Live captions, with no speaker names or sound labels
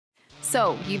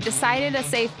So, you've decided a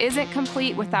safe isn't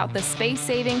complete without the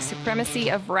space-saving supremacy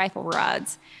of rifle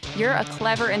rods. You're a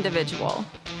clever individual.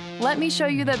 Let me show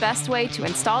you the best way to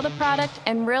install the product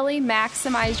and really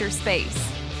maximize your space.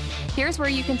 Here's where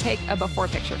you can take a before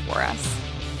picture for us.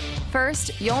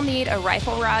 First, you'll need a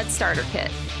rifle rod starter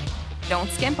kit. Don't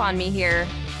skimp on me here.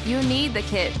 You need the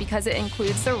kit because it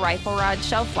includes the rifle rod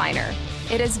shelf liner.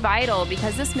 It is vital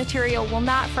because this material will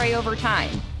not fray over time.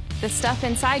 The stuff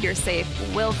inside your safe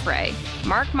will fray.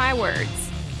 Mark my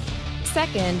words.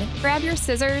 Second, grab your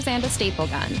scissors and a staple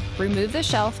gun. Remove the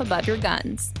shelf above your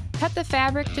guns. Cut the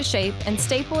fabric to shape and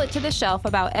staple it to the shelf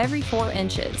about every 4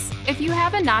 inches. If you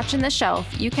have a notch in the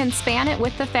shelf, you can span it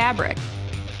with the fabric.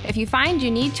 If you find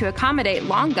you need to accommodate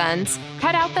long guns,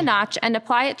 cut out the notch and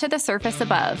apply it to the surface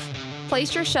above.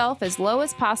 Place your shelf as low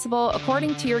as possible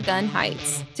according to your gun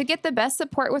heights. To get the best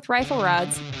support with rifle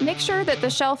rods, make sure that the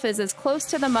shelf is as close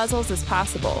to the muzzles as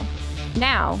possible.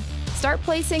 Now, start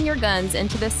placing your guns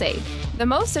into the safe. The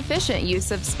most efficient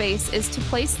use of space is to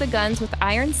place the guns with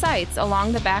iron sights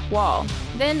along the back wall.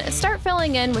 Then start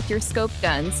filling in with your scope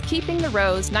guns, keeping the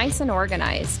rows nice and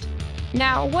organized.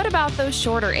 Now, what about those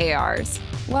shorter ARs?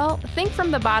 Well, think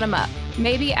from the bottom up.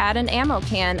 Maybe add an ammo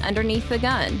can underneath the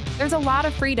gun. There's a lot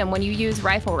of freedom when you use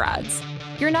rifle rods.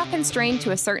 You're not constrained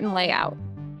to a certain layout.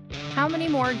 How many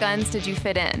more guns did you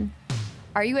fit in?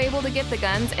 Are you able to get the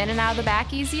guns in and out of the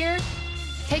back easier?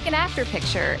 Take an after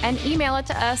picture and email it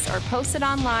to us or post it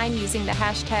online using the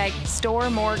hashtag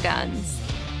 #StoreMoreGuns.